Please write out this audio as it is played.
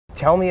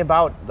tell me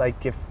about,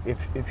 like,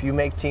 if you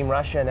make Team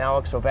Russia and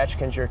Alex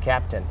Ovechkin's your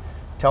captain,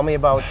 tell me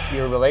about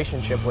your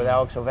relationship with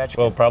Alex Ovechkin.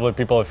 Well, probably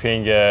people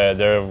think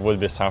there would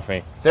be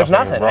something. There's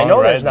nothing. Wrong, I know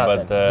right? there's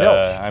nothing. But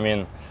Zilch. I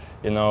mean,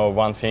 you know,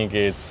 one thing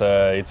it's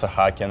a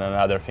hockey, and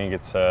another thing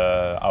it's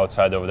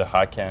outside of the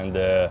hockey. And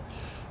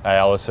I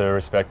also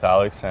respect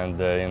Alex, and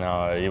you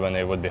know, even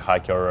it would be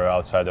hockey or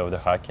outside of the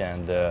hockey,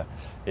 and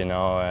you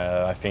know,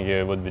 I think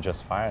it would be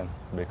just fine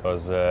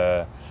because.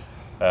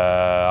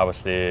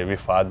 Obviously we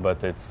fought,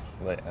 but it's,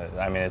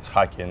 I mean, it's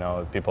hockey, you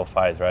know, people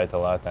fight, right, a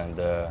lot, and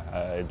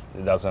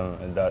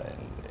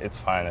it's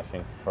fine, I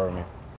think, for me.